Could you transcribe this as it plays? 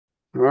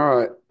All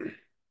right.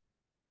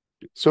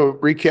 So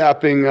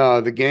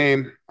recapping the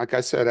game, like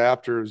I said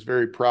after, I was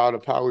very proud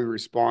of how we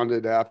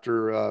responded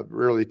after a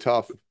really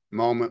tough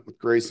moment with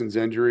Grayson's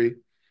injury.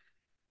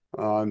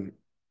 Um,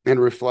 in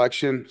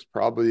reflection, it's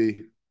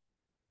probably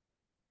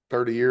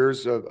 30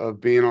 years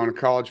of being on a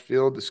college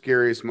field, the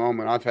scariest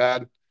moment I've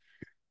had,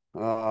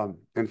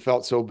 and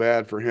felt so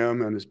bad for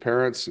him and his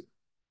parents.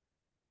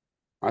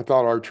 I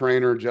thought our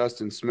trainer,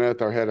 Justin Smith,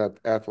 our head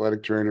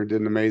athletic trainer, did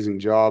an amazing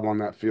job on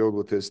that field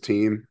with his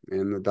team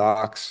and the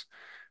docs,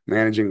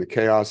 managing the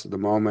chaos of the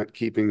moment,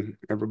 keeping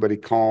everybody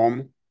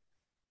calm.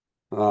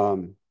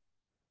 Um,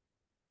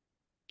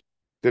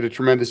 did a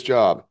tremendous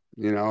job,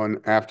 and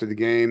after the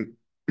game,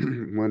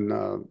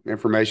 when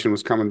information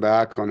was coming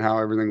back on how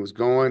everything was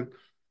going,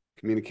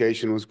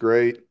 communication was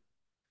great.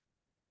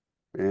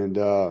 And,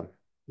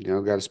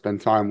 got to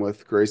spend time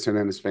with Grayson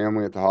and his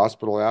family at the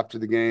hospital after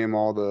the game.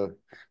 All the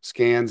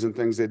scans and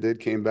things they did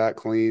came back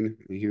clean.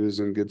 He was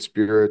in good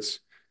spirits,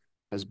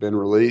 has been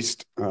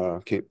released.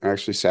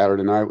 Actually,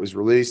 Saturday night was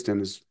released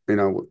and is,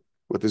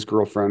 with his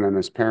girlfriend and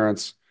his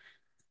parents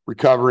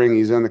recovering.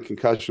 He's in the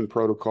concussion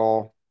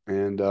protocol,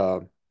 and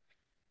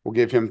we'll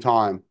give him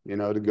time,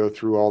 to go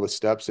through all the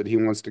steps that he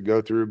wants to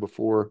go through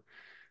before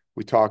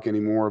we talk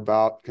anymore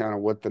about kind of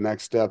what the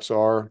next steps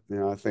are.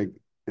 I think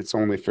it's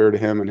only fair to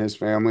him and his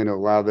family to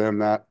allow them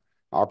that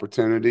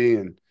opportunity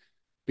and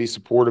be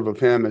supportive of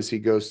him as he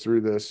goes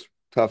through this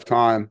tough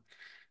time.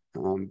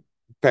 Um,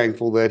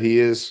 Thankful that he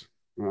is,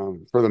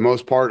 for the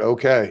most part,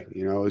 okay.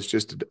 It's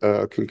just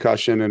a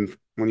concussion. And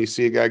when you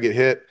see a guy get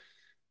hit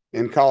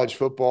in college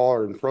football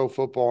or in pro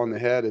football in the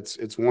head,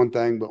 it's one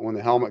thing, but when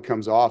the helmet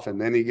comes off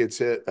and then he gets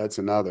hit, that's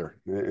another.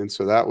 And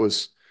so that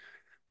was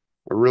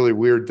a really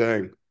weird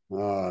thing.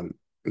 I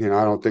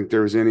don't think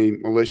there was any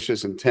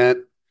malicious intent.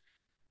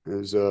 It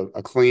was a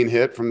clean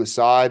hit from the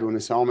side when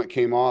his helmet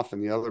came off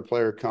and the other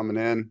player coming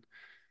in.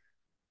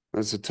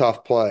 That's a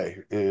tough play.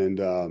 And,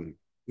 a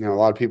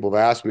lot of people have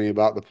asked me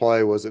about the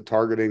play. Was it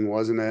targeting?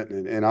 Wasn't it?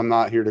 And I'm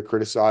not here to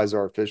criticize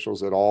our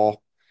officials at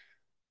all.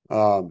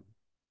 Um,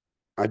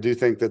 I do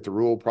think that the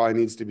rule probably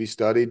needs to be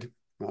studied.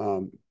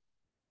 Um,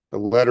 the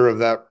letter of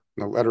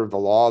the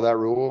law of that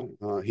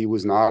rule, he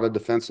was not a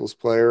defenseless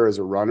player as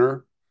a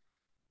runner.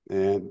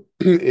 And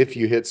if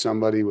you hit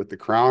somebody with the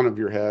crown of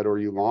your head or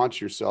you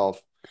launch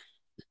yourself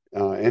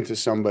into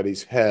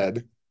somebody's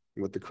head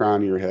with the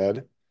crown of your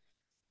head,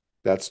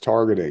 that's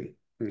targeting.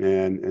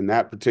 And in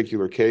that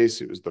particular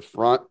case, it was the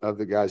front of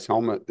the guy's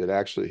helmet that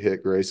actually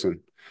hit Grayson.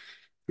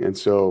 And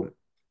so,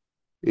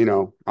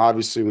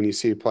 obviously, when you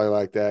see a play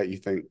like that, you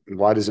think,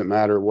 why does it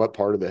matter what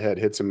part of the head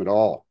hits him at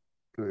all?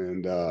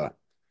 And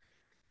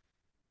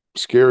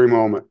scary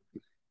moment.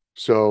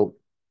 So,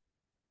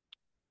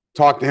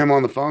 talked to him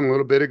on the phone a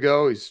little bit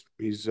ago.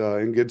 He's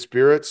in good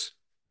spirits.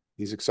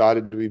 He's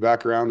excited to be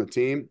back around the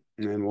team,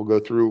 and we'll go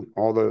through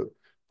all the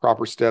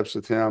proper steps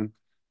with him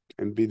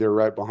and be there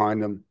right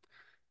behind him.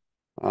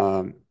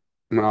 When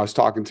I was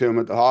talking to him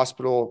at the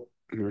hospital,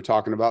 we were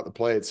talking about the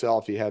play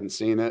itself. He hadn't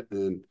seen it,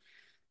 and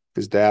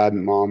his dad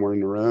and mom were in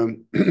the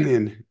room.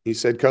 And he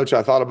said, Coach,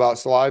 I thought about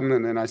sliding.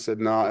 And then I said,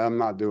 no, I'm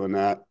not doing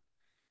that.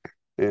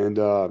 And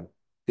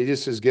he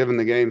just has given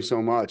the game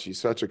so much. He's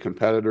such a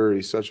competitor.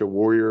 He's such a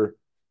warrior.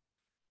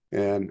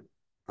 And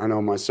I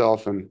know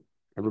myself and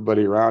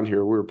everybody around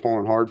here, we were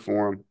pulling hard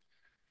for him.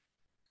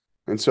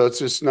 And so it's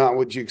just not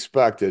what you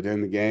expected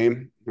in the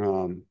game.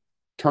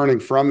 Turning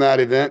from that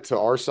event to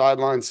our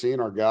sideline,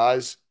 seeing our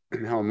guys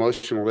and how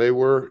emotional they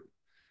were,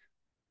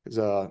 is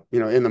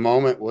in the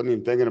moment, wasn't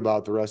even thinking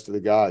about the rest of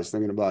the guys,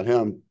 thinking about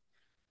him.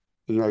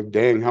 And you're like,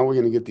 dang, how are we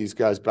going to get these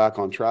guys back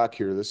on track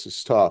here? This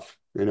is tough.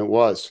 And it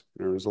was.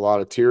 There was a lot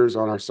of tears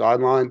on our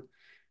sideline.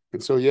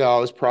 And so, yeah, I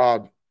was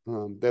proud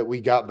that we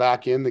got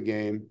back in the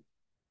game.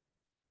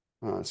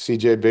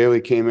 CJ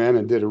Bailey came in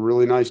and did a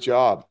really nice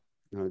job.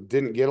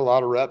 Didn't get a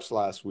lot of reps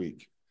last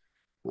week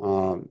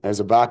as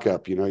a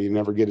backup. You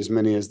never get as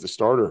many as the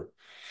starter.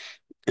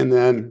 And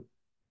then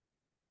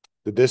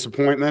the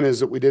disappointment is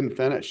that we didn't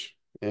finish.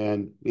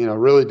 And,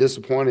 really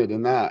disappointed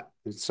in that.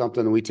 It's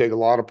something that we take a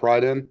lot of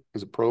pride in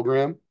as a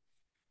program,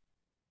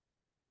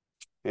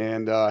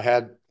 and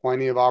had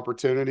plenty of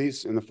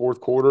opportunities in the fourth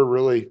quarter,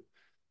 really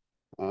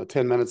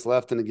 10 minutes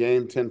left in the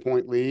game,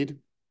 10-point lead.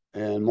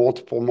 And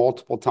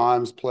multiple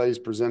times plays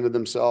presented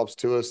themselves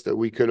to us that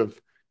we could have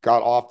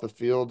got off the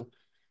field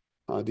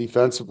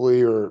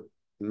defensively or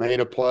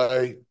made a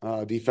play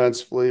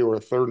defensively, or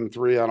a 3rd and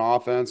 3 on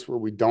offense where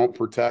we don't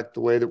protect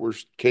the way that we're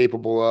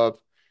capable of.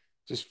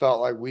 Just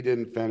felt like we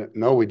didn't finish.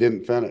 No, we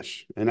didn't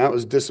finish. And that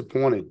was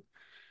disappointing,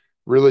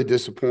 really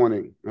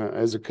disappointing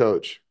as a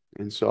coach.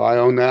 And so I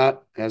own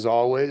that as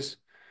always.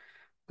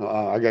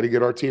 I got to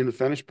get our team to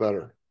finish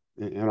better.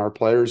 And our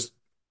players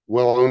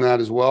will own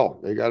that as well.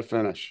 They got to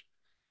finish.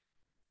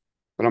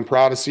 But I'm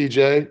proud of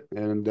CJ,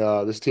 and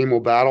this team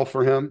will battle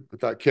for him. I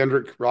thought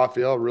Kendrick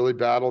Raphael really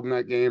battled in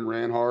that game,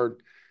 ran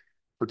hard,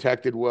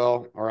 protected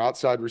well. Our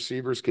outside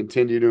receivers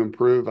continue to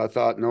improve. I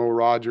thought Noah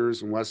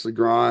Rogers and Wesley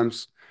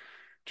Grimes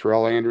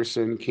Terrell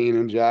Anderson,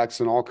 Keenan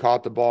Jackson all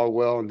caught the ball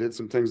well and did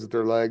some things with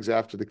their legs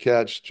after the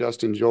catch.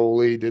 Justin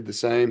Jolie did the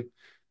same.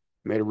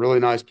 Made a really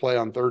nice play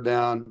on third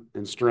down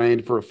and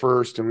strained for a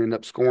first, and we ended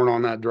up scoring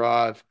on that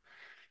drive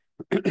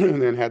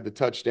and then had the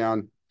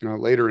touchdown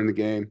later in the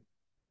game.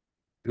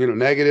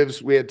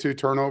 Negatives, we had 2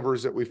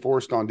 turnovers that we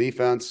forced on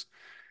defense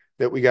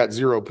that we got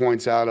 0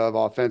 points out of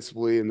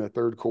offensively in the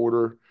third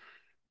quarter.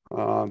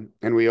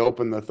 And we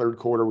opened the third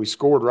quarter. We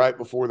scored right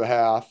before the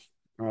half,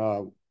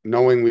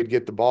 knowing we'd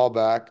get the ball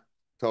back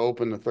to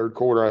open the third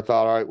quarter. I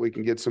thought, all right, we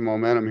can get some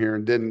momentum here,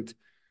 and didn't.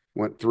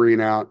 Went 3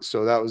 and out.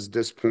 So that was a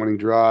disappointing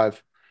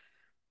drive.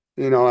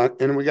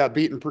 And we got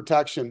beaten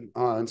protection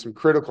in some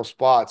critical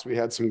spots. We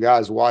had some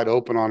guys wide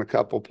open on a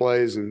couple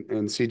plays, and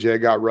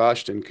CJ got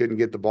rushed and couldn't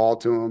get the ball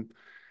to him.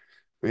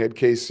 We had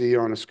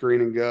KC on a screen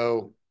and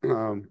go.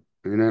 And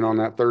then on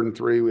that 3rd and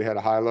 3, we had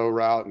a high-low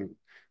route, and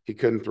he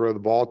couldn't throw the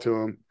ball to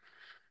him.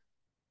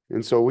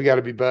 And so we got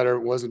to be better.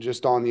 It wasn't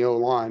just on the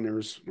O-line. There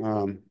was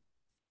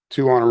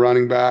 2 on a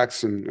running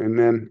backs, and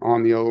then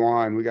on the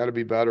O-line. We got to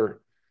be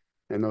better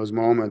in those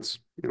moments.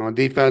 On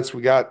defense,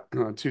 we got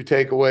 2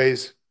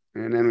 takeaways,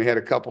 and then we had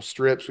a couple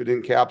strips we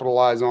didn't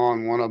capitalize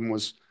on. One of them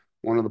was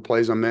one of the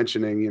plays I'm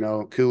mentioning.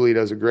 Cooley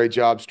does a great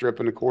job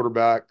stripping the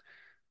quarterback.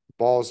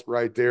 Ball's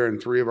right there,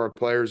 and 3 of our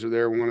players are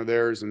there, one of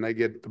theirs, and they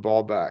get the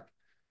ball back.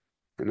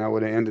 And that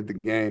would have ended the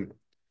game.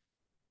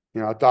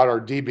 I thought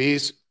our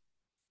DBs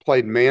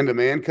played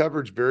man-to-man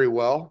coverage very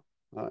well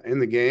in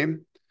the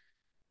game.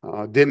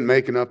 Didn't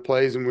make enough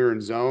plays when we were in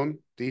zone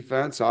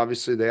defense.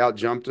 Obviously, they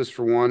out-jumped us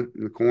for one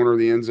in the corner of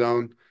the end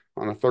zone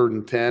on a 3rd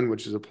and 10,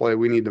 which is a play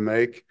we need to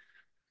make.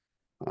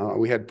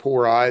 We had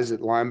poor eyes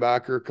at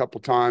linebacker a couple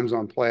times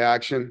on play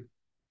action,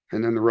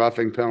 and then the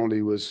roughing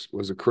penalty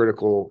was a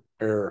critical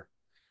error.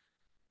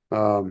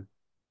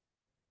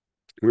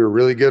 We were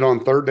really good on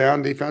 3rd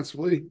down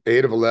defensively,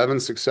 8 of 11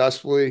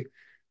 successfully.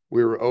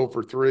 We were 0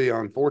 for 3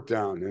 on 4th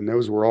down, and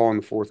those were all in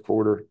the 4th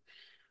quarter.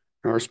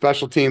 Our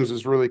special teams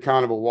was really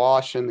kind of a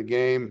wash in the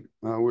game.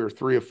 We were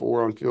 3 of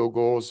 4 on field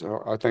goals.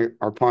 I think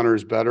our punter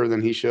is better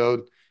than he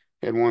showed.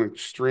 He had one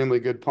extremely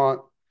good punt.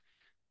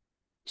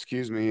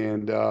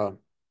 And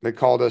they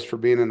called us for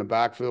being in the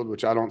backfield,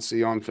 which I don't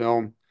see on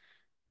film,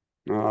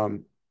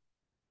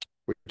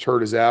 which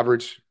hurt his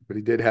average. But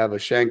he did have a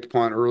shanked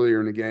punt earlier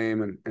in the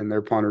game, and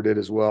their punter did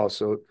as well.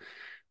 So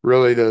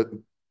really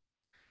the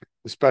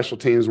special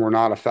teams were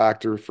not a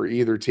factor for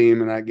either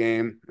team in that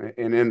game.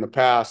 And in the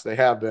past, they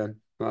have been.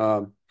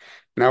 Now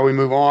we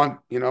move on.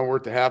 We're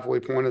at the halfway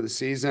point of the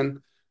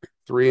season,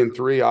 3 and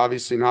 3,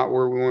 obviously not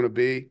where we want to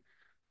be.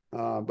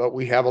 But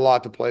we have a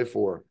lot to play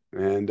for,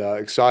 and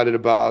excited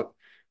about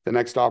the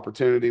next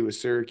opportunity with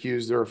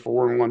Syracuse. They're a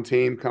 4-1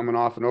 team coming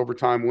off an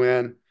overtime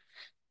win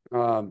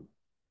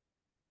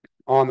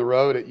on the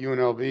road at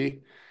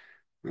UNLV.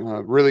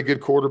 Really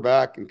good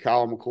quarterback, and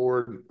Kyle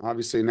McCord,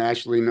 obviously a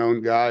nationally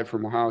known guy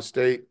from Ohio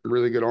State.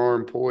 Really good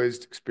arm,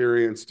 poised,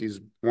 experienced. He's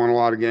won a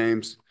lot of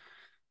games.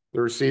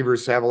 The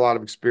receivers have a lot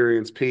of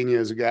experience. Pena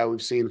is a guy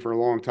we've seen for a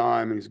long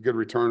time, and he's a good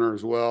returner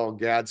as well.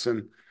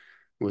 Gadsden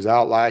was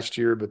out last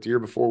year, but the year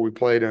before we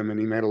played him, and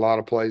he made a lot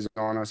of plays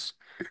on us.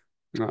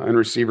 And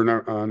receiver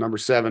number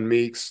 7,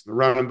 Meeks. The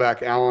running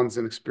back, Allen's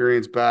an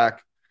experienced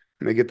back,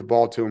 and they get the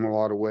ball to him a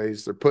lot of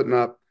ways. They're putting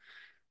up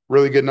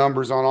really good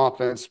numbers on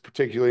offense,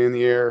 particularly in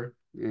the air,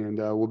 and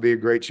will be a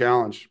great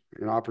challenge,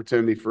 an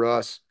opportunity for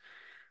us.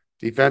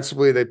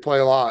 Defensively, they play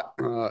a lot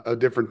of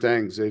different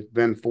things. They've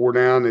been 4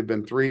 down. They've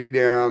been 3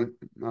 down.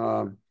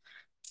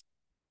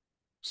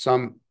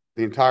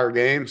 The entire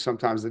game.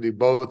 Sometimes they do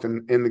both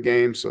in the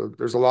game. So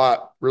there's a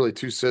lot, really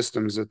 2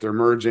 systems that they're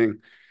merging.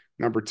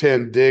 Number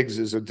 10, Diggs,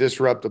 is a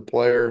disruptive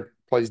player,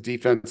 plays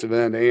defensive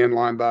end and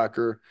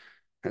linebacker,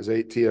 has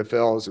 8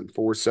 TFLs and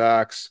 4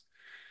 sacks.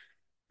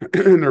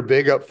 And they're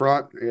big up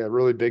front. Yeah,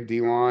 really big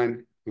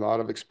D-line. A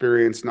lot of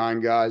experienced 9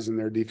 guys in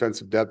their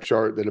defensive depth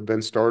chart that have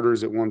been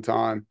starters at one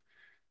time.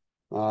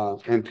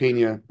 And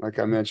Pena, like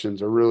I mentioned,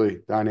 is a really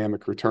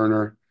dynamic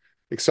returner.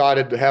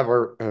 Excited to have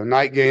our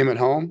night game at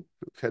home.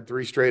 We've had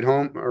 3 straight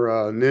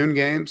noon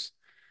games.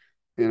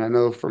 And I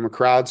know from a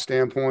crowd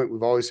standpoint,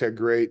 we've always had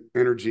great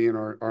energy in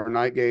our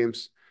night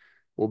games.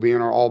 We'll be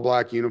in our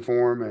all-black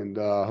uniform, and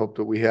hope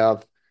that we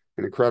have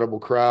an incredible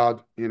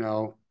crowd.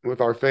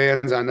 With our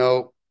fans, I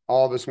know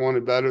all of us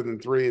wanted better than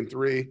 3 and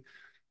 3.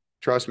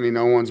 Trust me,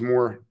 no one's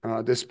more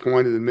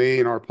disappointed than me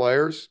and our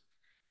players.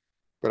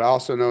 But I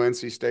also know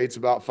NC State's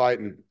about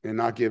fighting and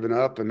not giving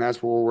up, and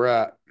that's where we're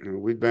at.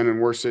 We've been in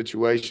worse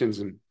situations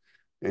and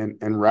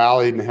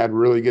rallied and had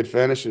really good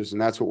finishes,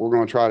 and that's what we're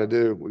going to try to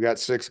do. We got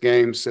 6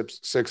 games,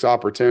 6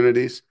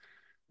 opportunities.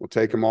 We'll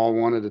take them all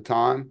one at a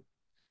time,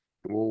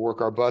 and we'll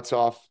work our butts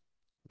off.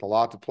 With a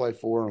lot to play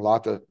for and a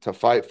lot to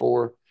fight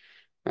for.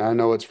 And I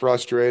know it's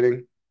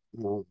frustrating.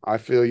 I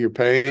feel your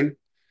pain.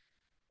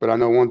 But I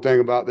know one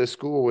thing about this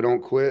school: we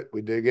don't quit.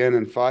 We dig in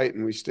and fight,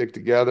 and we stick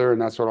together, and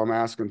that's what I'm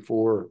asking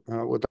for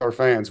with our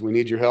fans. We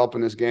need your help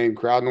in this game.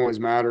 Crowd noise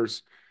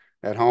matters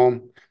at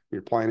home.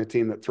 You're playing a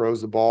team that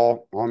throws the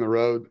ball on the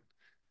road,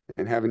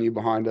 and having you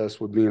behind us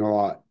would mean a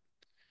lot.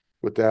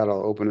 with that,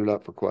 I'll open it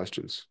up for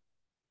questions.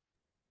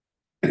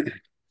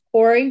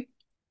 Corey?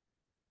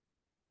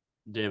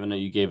 Dave, I know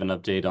you gave an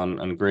update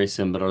on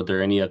Grayson, but are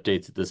there any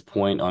updates at this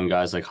point on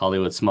guys like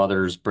Hollywood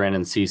Smothers,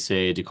 Brandon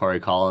Cisse,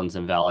 Dakari Collins,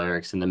 and Val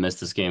Erickson that missed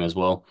this game as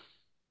well?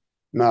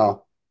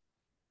 No.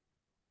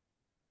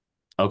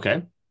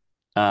 Okay.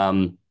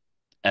 Um,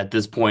 at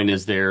this point,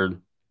 is there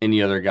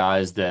any other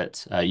guys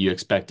that you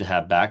expect to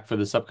have back for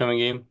this upcoming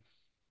game?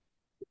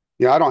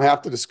 Yeah, I don't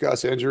have to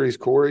discuss injuries,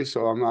 Corey,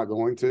 so I'm not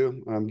going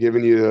to. I'm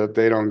giving you the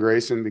update on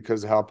Grayson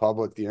because of how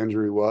public the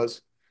injury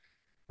was.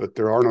 But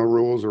there are no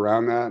rules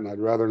around that, and I'd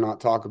rather not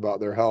talk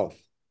about their health.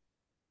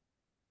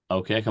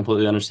 Okay, I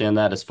completely understand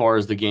that. As far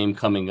as the game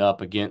coming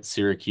up against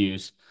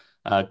Syracuse,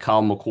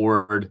 Kyle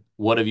McCord,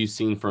 what have you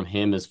seen from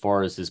him as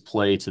far as his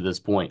play to this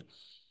point?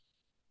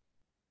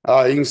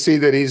 You can see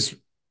that he's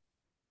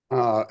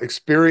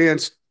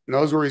experienced,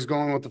 knows where he's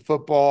going with the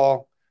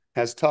football,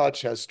 has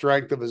touch, has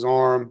strength of his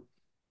arm,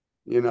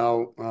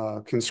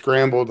 can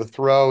scramble to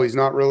throw. He's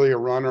not really a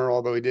runner,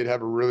 although he did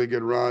have a really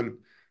good run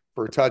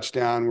for a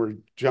touchdown where he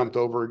you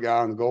over a guy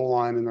on the goal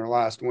line in their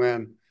last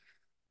win.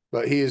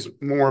 But he is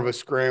more of a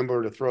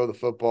scrambler to throw the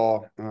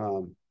football.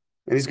 And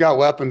he's got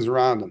weapons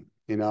around him.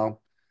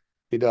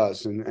 He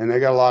does. And they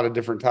got a lot of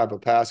different type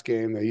of pass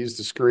game. They use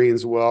the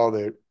screens well.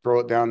 They throw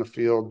it down the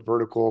field,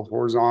 vertical,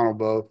 horizontal,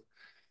 both.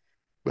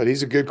 But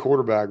he's a good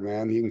quarterback,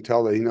 man. You can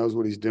tell that he knows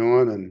what he's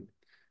doing and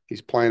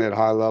he's playing at a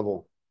high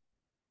level.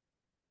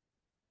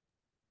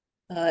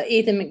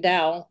 Ethan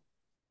McDowell.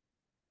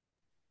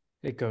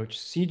 Hey, coach.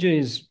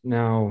 CJ's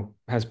now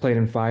has played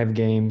in 5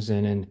 games,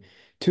 and in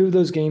 2 of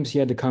those games, he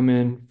had to come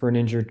in for an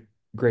injured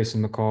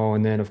Grayson McCall.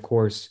 And then, of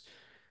course,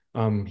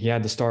 he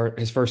had to start.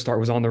 His first start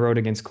was on the road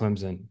against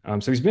Clemson.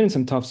 So he's been in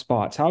some tough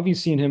spots. How have you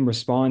seen him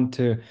respond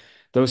to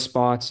those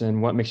spots,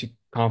 and what makes you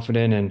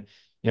confident and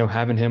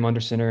having him under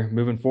center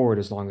moving forward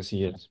as long as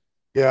he is?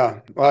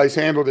 Yeah. Well, he's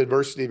handled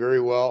adversity very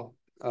well.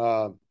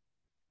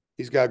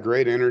 He's got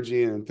great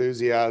energy and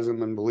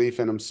enthusiasm and belief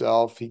in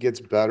himself. He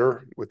gets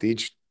better with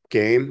each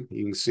game.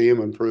 You can see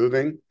him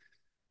improving.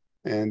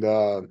 And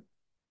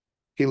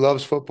he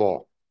loves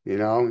football. He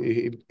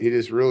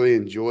just really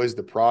enjoys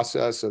the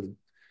process of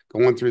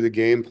going through the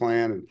game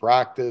plan and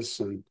practice.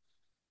 And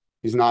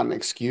he's not an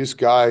excuse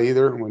guy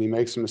either. When he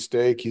makes a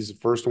mistake, he's the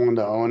first one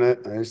to own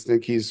it. I just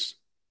think he's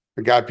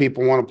the guy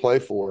people want to play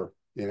for.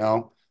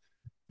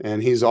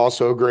 And he's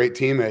also a great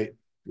teammate.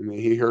 I mean,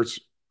 he hurts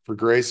for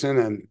Grayson,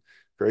 and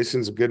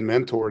Grayson's a good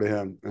mentor to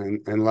him.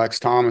 And Lex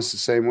Thomas the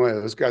same way.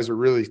 Those guys are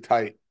really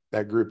tight,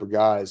 that group of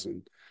guys.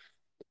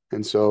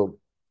 And so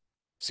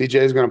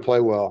CJ is going to play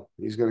well.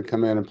 He's going to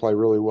come in and play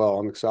really well.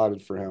 I'm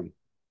excited for him.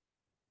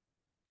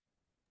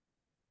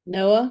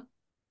 Noah?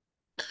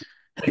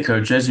 Hey,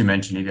 Coach, as you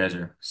mentioned, you guys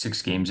are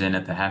 6 games in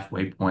at the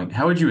halfway point.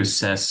 How would you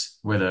assess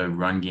where the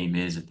run game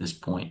is at this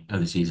point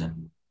of the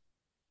season?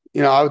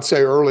 I would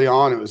say early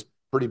on it was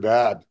pretty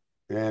bad,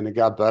 and it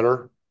got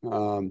better.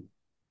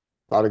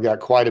 Thought it got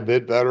quite a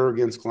bit better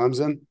against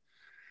Clemson.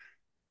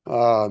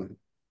 Um,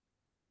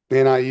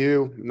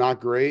 NIU,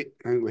 not great.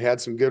 I think we had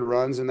some good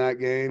runs in that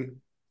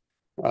game,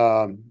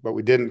 but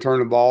we didn't turn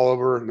the ball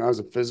over, and that was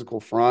a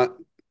physical front.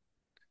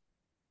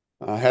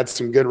 Had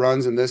some good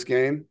runs in this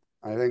game.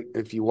 I think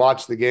if you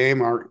watch the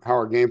game, how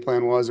our game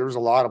plan was, there was a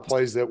lot of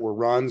plays that were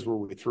runs where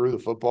we threw the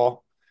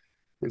football.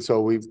 And so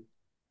we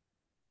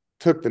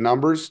took the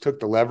numbers, took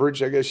the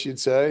leverage, I guess you'd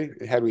say.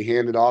 Had we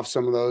handed off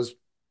some of those,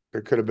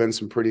 there could have been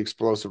some pretty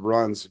explosive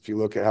runs if you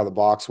look at how the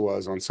box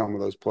was on some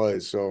of those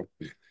plays. So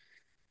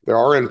there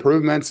are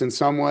improvements in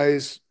some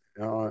ways.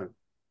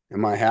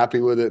 Am I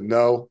happy with it?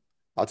 No.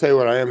 I'll tell you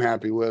what I am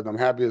happy with. I'm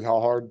happy with how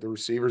hard the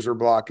receivers are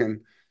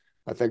blocking.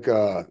 I think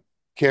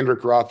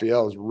Kendrick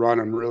Raphael is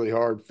running really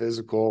hard,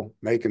 physical,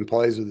 making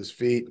plays with his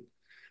feet.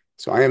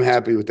 So I am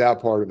happy with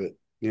that part of it,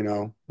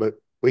 but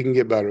we can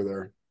get better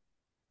there.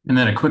 And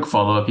then a quick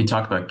follow-up, you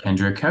talked about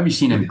Kendrick. How have you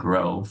seen him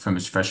grow from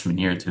his freshman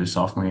year to his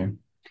sophomore year?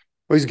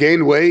 Well, he's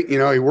gained weight. He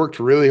worked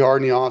really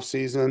hard in the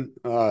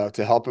offseason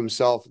to help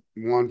himself,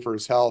 one, for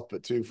his health,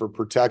 but two, for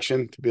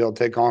protection, to be able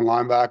to take on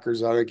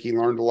linebackers. I think he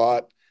learned a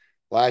lot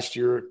last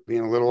year,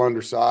 being a little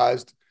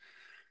undersized.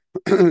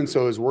 And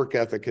so his work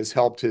ethic has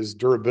helped his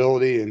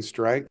durability and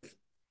strength.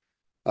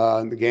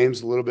 The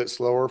game's a little bit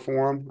slower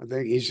for him. I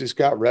think he's just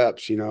got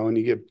reps, and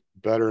you get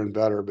better and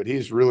better, but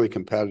he's really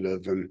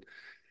competitive. And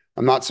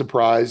I'm not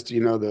surprised,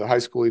 the high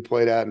school he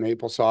played at in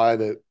Naples High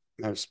that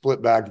have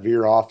split back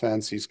veer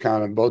offense. He's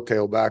kind of both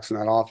tailbacks in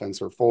that offense,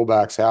 or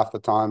fullbacks half the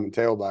time and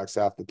tailbacks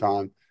half the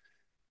time.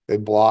 They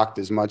blocked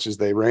as much as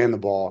they ran the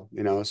ball.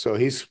 So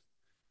he's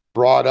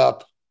brought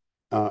up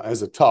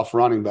as a tough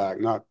running back,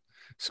 not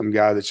some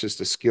guy that's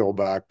just a skill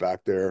back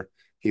there.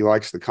 He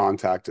likes the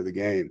contact of the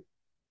game.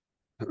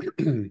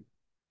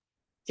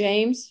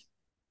 James?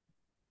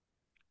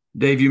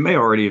 Dave, you may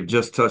already have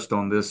just touched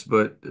on this,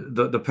 but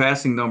the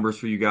passing numbers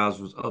for you guys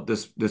was up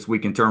this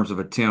week in terms of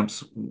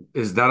attempts.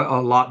 Is that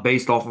a lot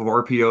based off of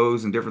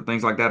RPOs and different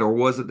things like that, or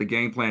was it the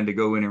game plan to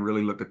go in and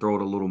really look to throw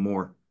it a little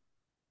more?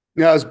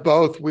 Yeah, it's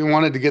both. We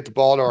wanted to get the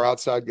ball to our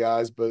outside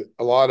guys, but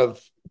a lot of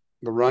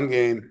the run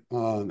game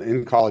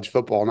in college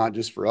football, not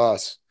just for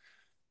us.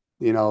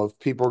 You know, if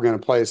people are going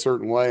to play a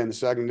certain way in the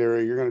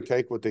secondary, you're going to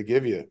take what they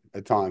give you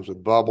at times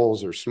with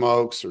bubbles or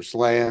smokes or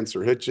slants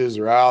or hitches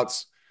or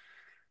outs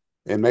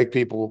and make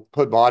people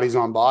put bodies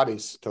on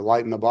bodies to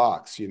lighten the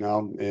box, you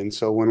know. And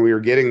so when we were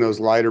getting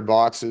those lighter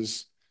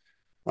boxes,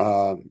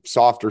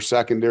 softer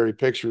secondary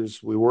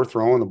pictures, we were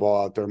throwing the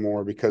ball out there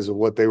more because of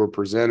what they were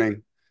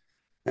presenting.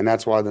 And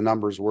that's why the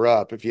numbers were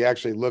up. If you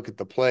actually look at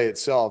the play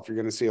itself, you're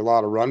going to see a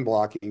lot of run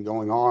blocking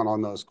going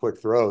on those quick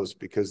throws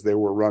because they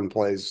were run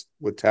plays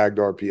with tagged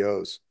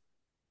RPOs.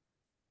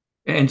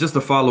 And just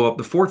to follow up,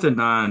 the 4th and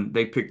 9,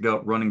 they picked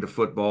up running the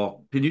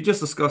football. Can you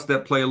just discuss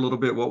that play a little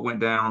bit? What went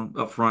down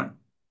up front?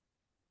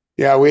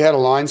 Yeah, we had a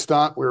line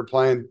stunt. We were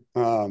playing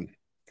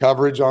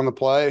coverage on the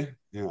play.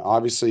 You know,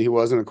 obviously, he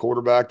wasn't a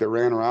quarterback that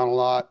ran around a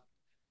lot.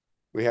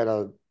 We had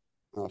a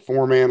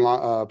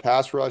four-man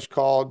pass rush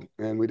called,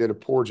 and we did a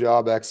poor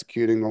job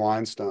executing the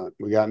line stunt.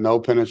 We got no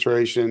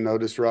penetration, no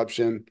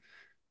disruption.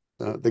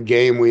 The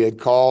game we had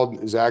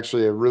called is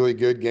actually a really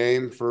good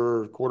game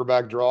for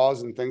quarterback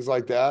draws and things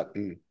like that,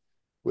 and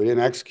we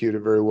didn't execute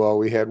it very well.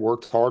 We had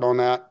worked hard on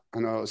that. I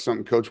know it's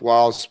something Coach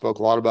Wiles spoke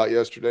a lot about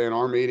yesterday in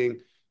our meeting.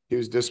 He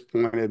was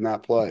disappointed in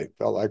that play.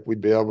 Felt like we'd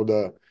be able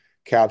to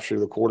capture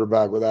the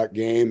quarterback with that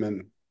game,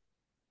 and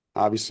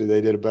obviously they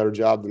did a better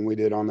job than we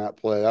did on that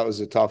play. That was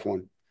a tough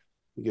one.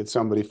 You get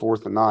somebody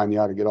 4th and 9, you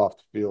ought to get off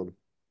the field.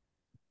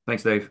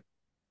 Thanks, Dave.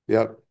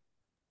 Yep.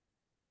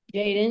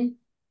 Jaden.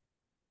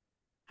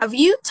 Have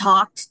you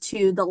talked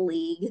to the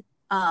league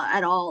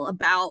at all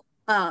about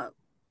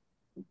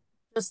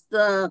just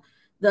the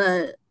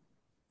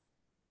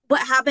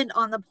what happened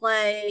on the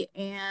play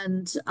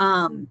and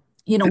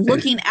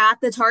looking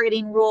at the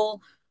targeting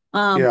rule?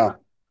 Yeah.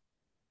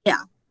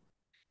 Yeah.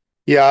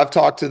 Yeah, I've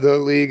talked to the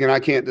league, and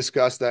I can't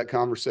discuss that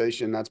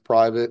conversation. That's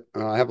private.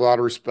 I have a lot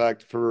of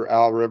respect for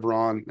Al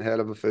Riveron, head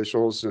of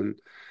officials, and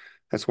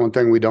that's one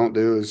thing we don't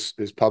do is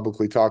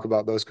publicly talk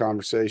about those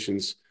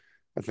conversations.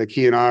 I think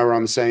he and I are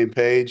on the same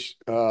page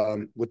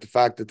with the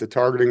fact that the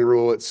targeting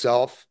rule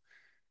itself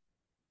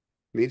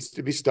needs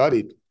to be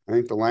studied. I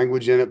think the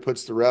language in it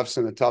puts the refs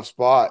in a tough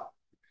spot,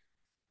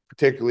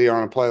 particularly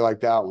on a play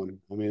like that one.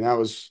 I mean,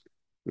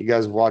 you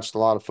guys have watched a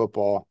lot of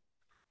football.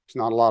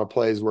 There's not a lot of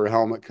plays where a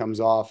helmet comes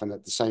off and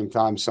at the same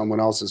time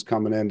someone else is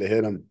coming in to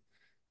hit him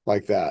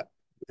like that.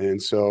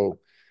 And so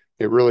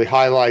it really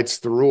highlights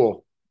the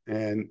rule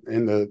and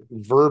the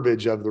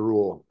verbiage of the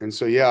rule. And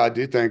so, yeah, I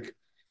do think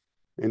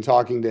in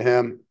talking to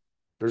him,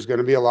 there's going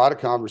to be a lot of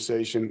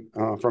conversation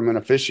from an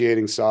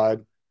officiating side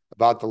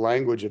about the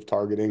language of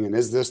targeting and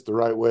is this the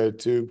right way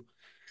to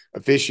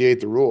officiate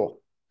the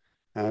rule.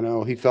 I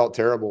know he felt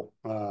terrible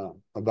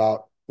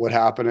about what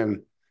happened,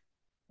 and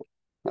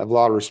I have a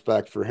lot of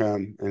respect for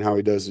him and how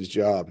he does his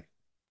job.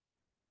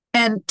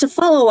 And to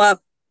follow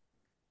up,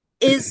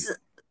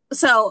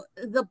 so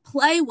the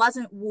play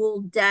wasn't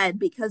ruled dead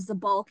because the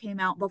ball came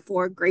out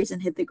before Grayson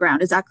hit the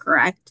ground. Is that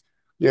correct?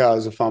 Yeah, it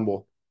was a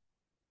fumble.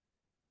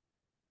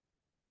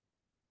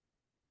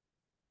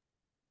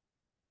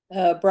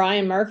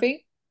 Brian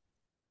Murphy.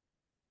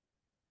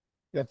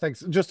 Yeah,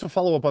 thanks. Just to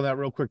follow up on that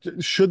real quick,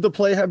 should the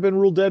play have been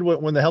ruled dead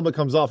when the helmet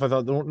comes off? I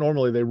thought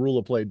normally they rule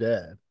a play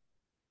dead.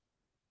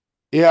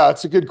 Yeah,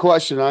 it's a good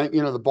question.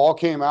 The ball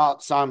came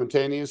out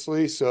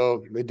simultaneously,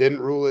 so they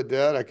didn't rule it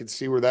dead. I could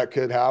see where that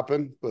could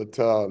happen, but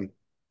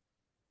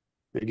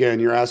again,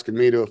 you're asking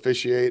me to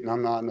officiate, and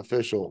I'm not an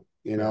official.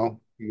 You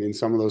know, I mean,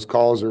 some of those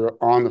calls are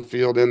on the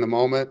field in the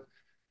moment.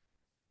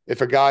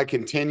 If a guy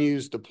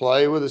continues to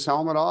play with his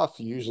helmet off,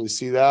 you usually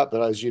see that.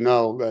 But as you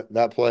know,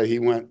 that play, he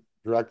went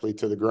directly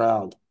to the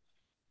ground,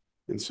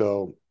 and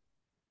so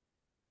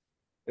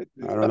I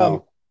don't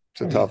know.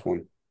 It's a tough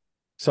one.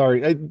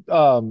 Sorry,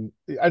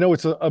 I know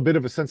it's a bit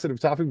of a sensitive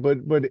topic,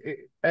 but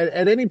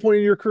at any point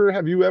in your career,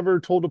 have you ever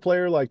told a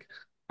player like,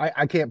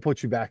 I can't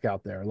put you back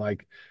out there?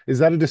 Like, is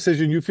that a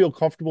decision you feel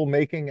comfortable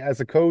making as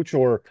a coach,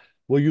 or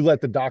will you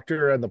let the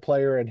doctor and the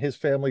player and his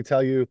family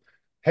tell you,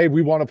 hey,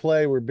 we want to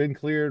play, we've been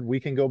cleared, we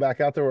can go back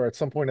out there? Or at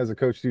some point as a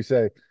coach, do you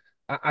say,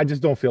 I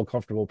just don't feel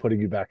comfortable putting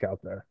you back out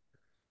there?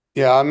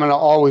 Yeah, I'm going to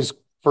always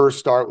first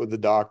start with the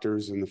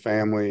doctors and the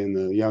family and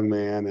the young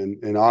man.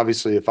 And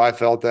obviously, if I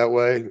felt that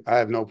way, I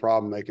have no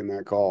problem making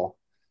that call.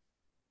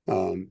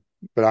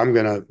 But I'm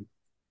going to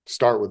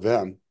start with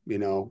them,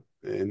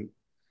 and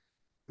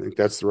I think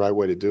that's the right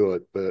way to do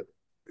it. But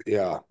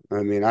yeah,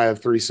 I mean, I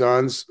have 3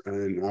 sons,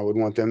 and I would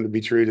want them to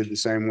be treated the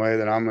same way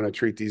that I'm going to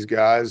treat these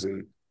guys.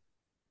 And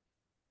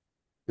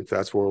if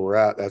that's where we're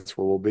at, that's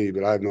where we'll be.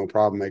 But I have no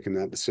problem making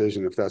that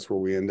decision if that's where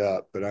we end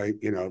up. But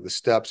the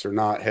steps are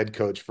not head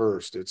coach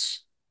first.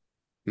 It's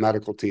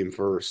medical team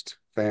first,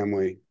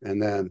 family,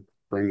 and then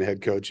bring the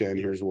head coach in.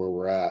 Here's where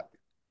we're at.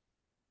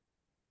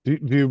 Do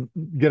you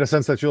get a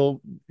sense that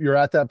you're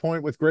at that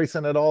point with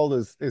Grayson at all?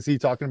 Is he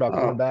talking about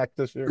coming back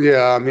this year?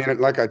 Yeah, I mean,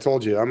 like I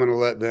told you, I'm going to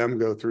let them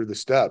go through the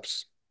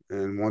steps.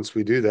 And once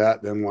we do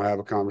that, then we'll have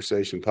a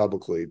conversation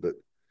publicly. But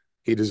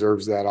he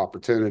deserves that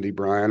opportunity,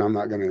 Brian. I'm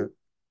not going to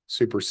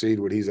supersede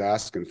what he's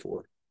asking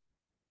for.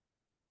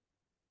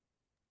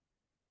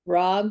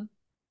 Rob.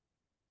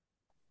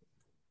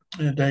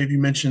 Yeah, Dave, you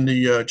mentioned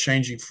the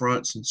changing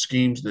fronts and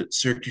schemes that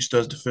Syracuse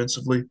does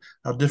defensively.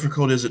 How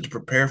difficult is it to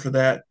prepare for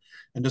that?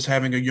 And does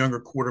having a younger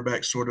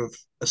quarterback sort of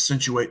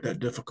accentuate that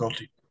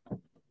difficulty?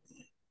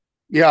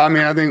 Yeah, I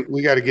mean, I think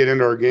we got to get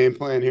into our game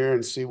plan here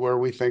and see where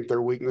we think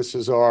their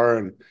weaknesses are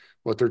and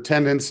what their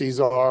tendencies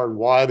are and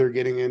why they're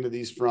getting into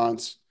these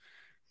fronts.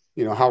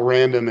 How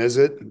random is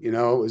it?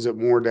 Is it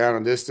more down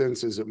and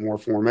distance? Is it more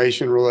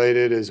formation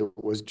related?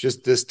 Was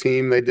just this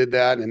team they did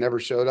that and it never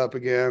showed up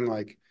again?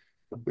 Like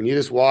when you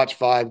just watch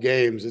 5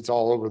 games, it's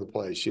all over the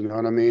place. You know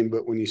what I mean?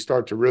 But when you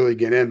start to really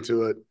get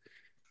into it,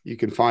 you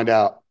can find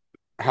out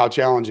how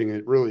challenging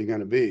it really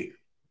going to be.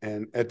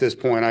 And at this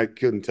point, I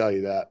couldn't tell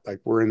you that.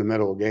 Like we're in the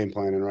middle of game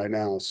planning right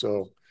now.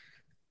 So,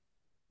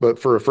 but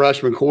for a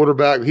freshman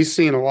quarterback, he's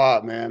seen a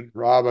lot, man.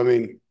 Rob, I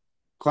mean,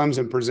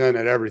 Clemson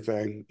presented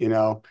everything.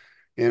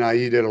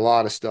 NIU did a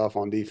lot of stuff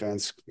on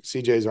defense.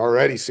 CJ's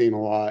already seen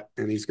a lot,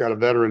 and he's got a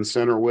veteran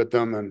center with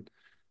them, and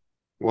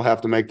we'll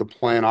have to make the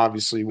plan,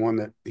 obviously, one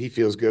that he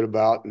feels good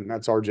about, and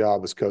that's our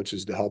job as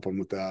coaches to help him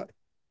with that.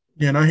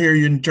 Yeah, and I hear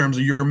you in terms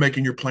of you're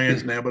making your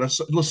plans now, but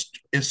let's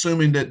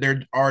assuming that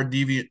there are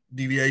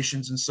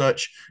deviations and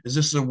such, is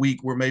this a week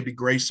where maybe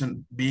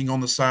Grayson being on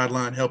the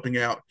sideline helping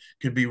out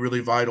could be really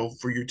vital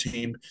for your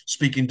team?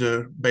 Speaking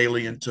to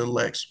Bailey and to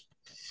Lex.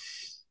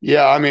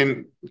 Yeah, I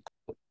mean,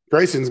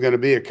 Grayson's going to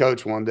be a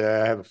coach one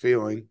day, I have a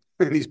feeling,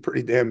 and he's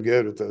pretty damn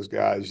good with those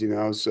guys,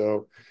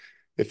 So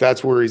if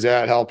that's where he's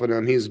at helping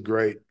them, he's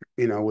great,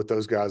 with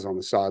those guys on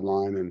the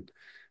sideline. And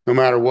no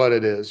matter what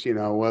it is,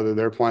 whether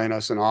they're playing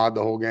us an odd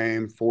the whole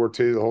game,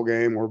 4-2 the whole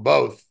game, or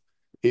both,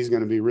 he's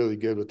going to be really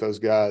good with those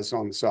guys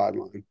on the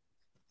sideline.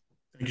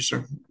 Thank you,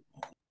 sir.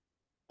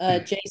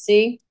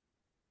 JC?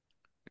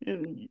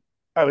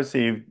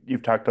 Obviously,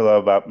 you've talked a lot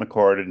about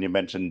McCord and you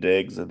mentioned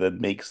Diggs and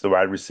then Meeks, the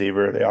wide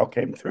receiver. They all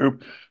came through.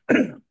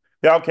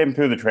 They all came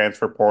through the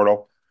transfer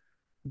portal.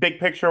 Big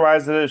picture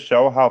wise, does it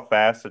show how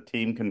fast a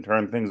team can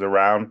turn things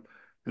around?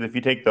 Because if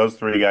you take those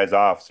three guys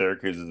off,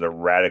 Syracuse is a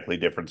radically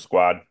different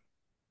squad.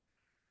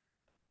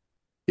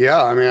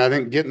 Yeah, I mean, I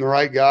think getting the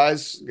right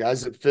guys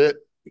that fit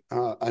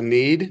a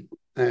need,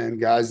 and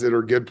guys that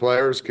are good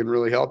players can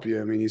really help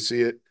you. I mean, you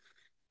see it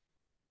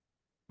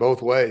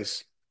both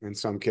ways in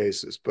some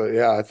cases. But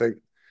yeah, I think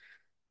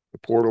the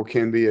portal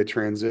can be a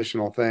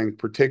transitional thing,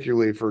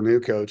 particularly for a new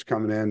coach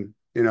coming in,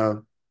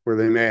 where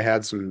they may have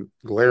had some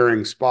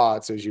glaring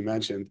spots, as you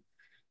mentioned.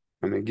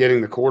 I mean, getting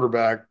the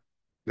quarterback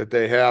that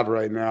they have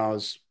right now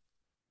has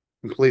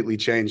completely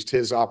changed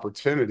his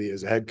opportunity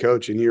as a head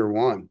coach in year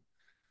one.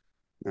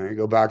 Now, you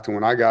go back to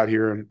when I got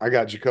here, and I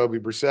got Jacoby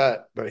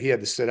Brissett, but he had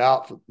to sit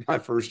out for my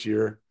first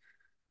year.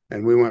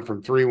 And we went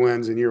from 3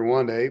 wins in year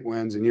one to 8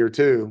 wins in year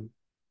two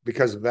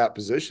because of that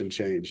position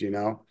change,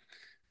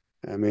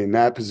 I mean,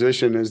 that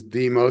position is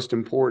the most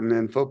important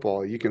in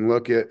football. You can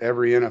look at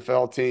every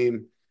NFL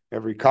team,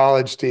 every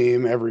college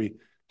team, every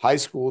high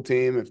school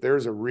team. If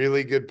there's a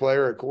really good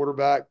player at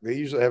quarterback, they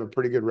usually have a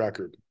pretty good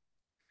record.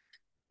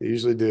 They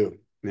usually do.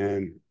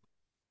 And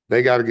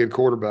they got a good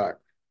quarterback.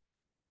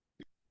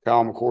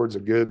 Kyle McCord's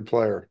a good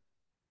player.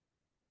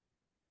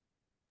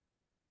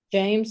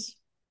 James?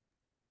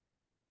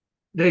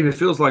 Dave, it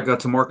feels like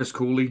Tamarcus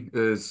Cooley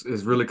is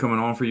really coming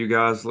on for you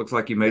guys. Looks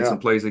like he made some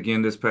plays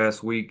again this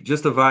past week.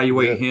 Just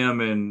evaluate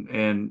him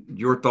and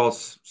your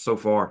thoughts so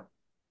far.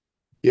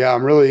 Yeah,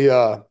 I'm really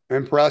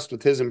impressed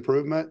with his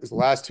improvement. His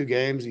last 2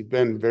 games, he's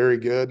been very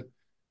good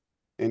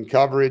in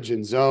coverage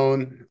and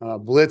zone,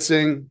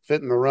 blitzing,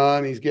 fitting the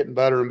run. He's getting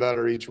better and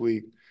better each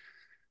week.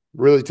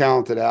 Really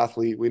talented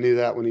athlete. We knew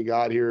that when he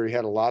got here. He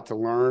had a lot to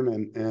learn,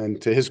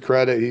 and to his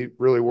credit, he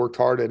really worked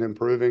hard at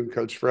improving.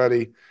 Coach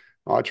Freddie,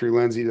 Autry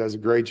Lindsay does a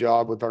great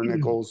job with our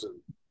nickels.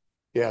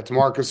 Yeah,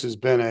 Tamarcus has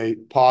been a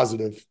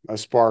positive, a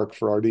spark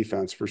for our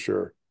defense for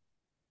sure.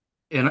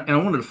 And I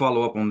wanted to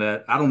follow up on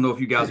that. I don't know if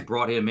you guys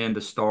brought him in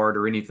to start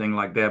or anything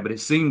like that, but it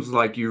seems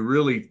like you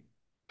really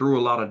threw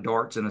a lot of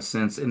darts in a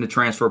sense in the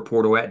transfer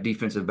portal at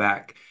defensive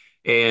back.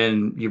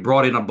 And you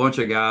brought in a bunch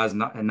of guys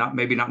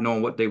maybe not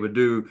knowing what they would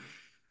do.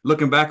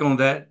 Looking back on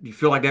that, you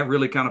feel like that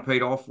really kind of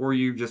paid off for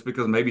you just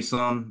because maybe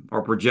some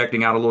are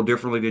projecting out a little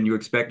differently than you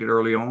expected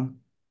early on?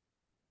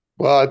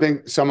 Well, I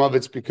think some of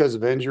it's because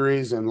of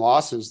injuries and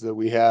losses that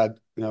we had,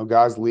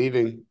 guys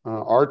leaving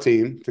our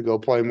team to go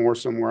play more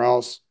somewhere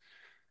else.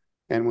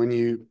 And when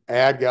you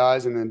add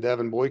guys and then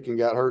Devin Boykin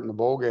got hurt in the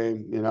bowl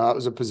game, that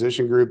was a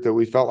position group that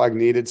we felt like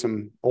needed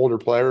some older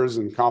players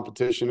and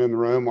competition in the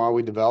room while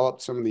we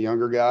developed some of the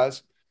younger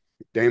guys.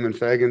 Damon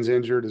Fagan's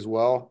injured as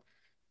well.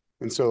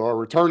 And so our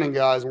returning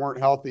guys weren't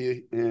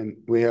healthy, and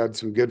we had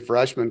some good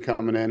freshmen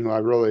coming in who I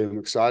really am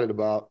excited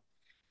about.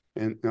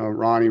 And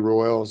Ronnie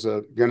Royal is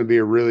going to be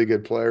a really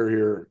good player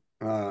here.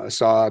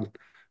 Assad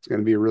is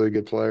going to be a really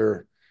good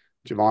player.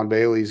 Javon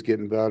Bailey's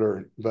getting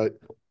better. But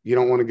you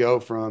don't want to go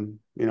from,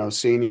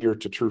 senior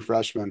to true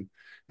freshman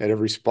at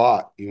every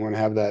spot. You want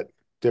to have that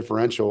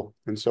differential.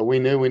 And so we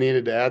knew we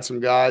needed to add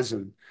some guys.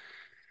 And,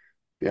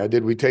 yeah,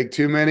 did we take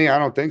too many? I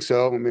don't think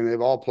so. I mean,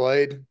 they've all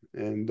played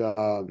and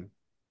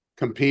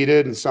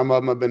competed, and some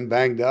of them have been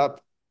banged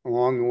up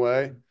along the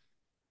way.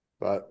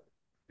 But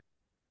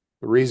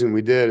the reason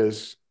we did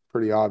is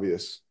pretty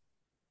obvious.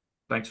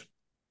 Thanks.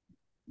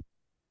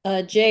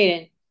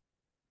 Jaden.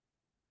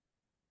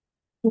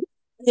 I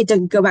hate to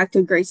go back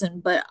to Grayson,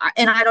 but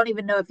I don't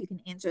even know if you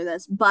can answer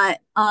this,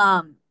 but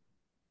are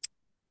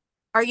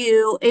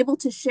you able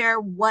to share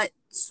what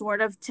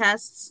sort of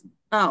tests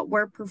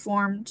were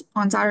performed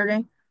on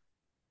Saturday?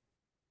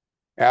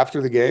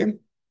 After the game,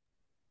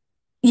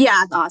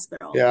 Yeah, at the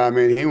hospital. yeah, I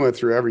mean, he went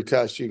through every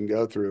test you can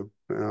go through.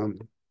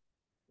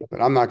 But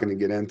I'm not going to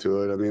get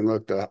into it. I mean,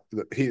 look,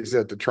 he's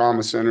at the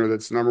trauma center.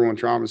 That's the #1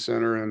 trauma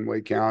center in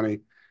Wake County.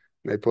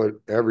 They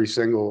put every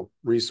single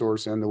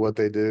resource into what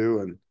they do,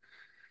 and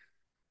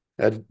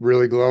had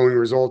really glowing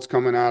results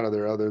coming out of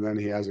there other than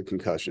he has a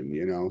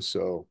concussion,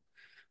 so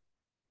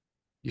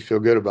you feel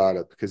good about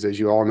it because, as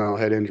you all know,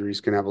 head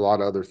injuries can have a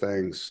lot of other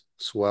things,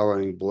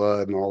 swelling,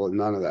 blood, and all,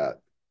 none of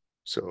that.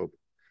 So,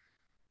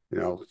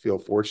 feel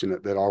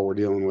fortunate that all we're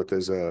dealing with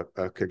is a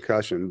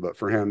concussion, but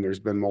for him, there's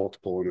been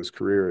multiple in his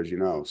career, as you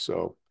know.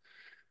 So,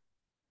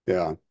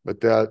 yeah,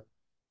 but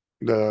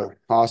the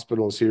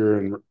hospitals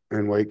here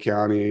in Wake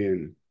County,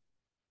 and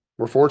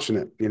we're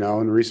fortunate, in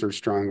the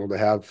Research Triangle to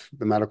have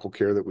the medical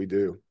care that we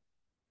do.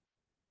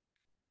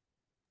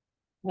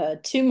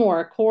 Two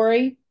more.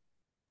 Corey.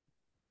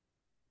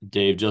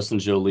 Dave, Justin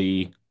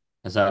Jolie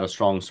has had a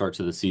strong start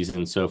to the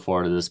season so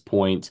far to this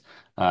point.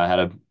 Had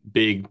a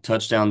big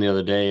touchdown the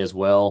other day as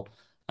well.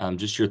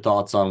 Just your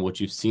thoughts on what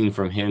you've seen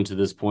from him to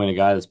this point, a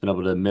guy that's been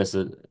able to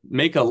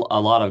make a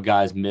lot of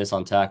guys miss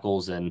on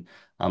tackles, and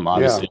Yeah.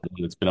 obviously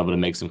that's been able to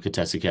make some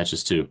contested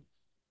catches too.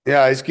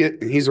 Yeah,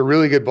 he's a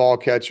really good ball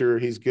catcher.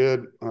 He's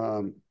good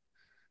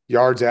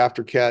yards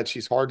after catch.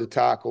 He's hard to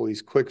tackle.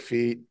 He's quick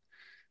feet,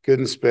 good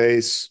in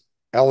space,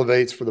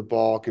 elevates for the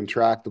ball, can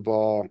track the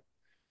ball.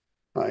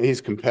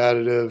 He's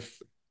competitive.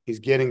 He's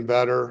getting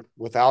better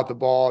without the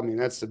ball. I mean,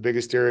 that's the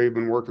biggest area we've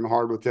been working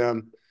hard with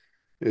him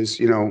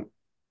is,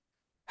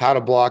 how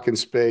to block in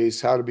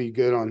space, how to be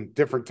good on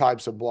different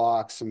types of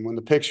blocks. And when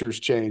the pictures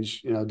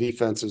change,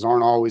 defenses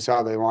aren't always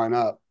how they line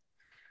up,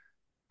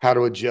 how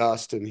to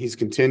adjust. And he's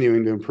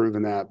continuing to improve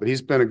in that. But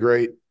he's been a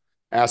great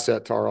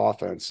asset to our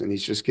offense, and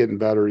he's just getting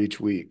better each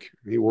week.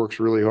 He works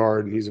really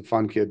hard, and he's a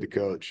fun kid to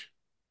coach.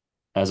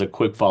 As a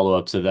quick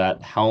follow-up to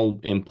that, how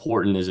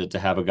important is it to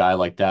have a guy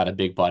like that, a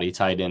big body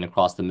tight end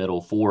across the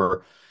middle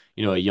for,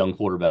 a young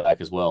quarterback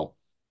as well?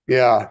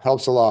 Yeah,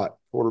 helps a lot.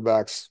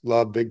 Quarterbacks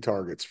love big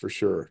targets for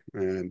sure.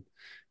 And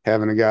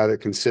having a guy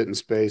that can sit in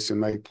space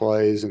and make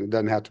plays, and it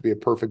doesn't have to be a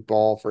perfect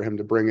ball for him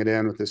to bring it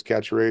in with his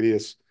catch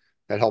radius,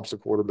 that helps a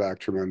quarterback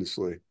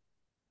tremendously.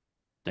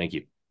 Thank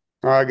you.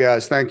 All right,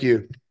 guys. Thank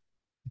you.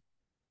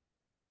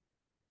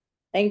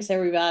 Thanks,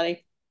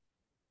 everybody.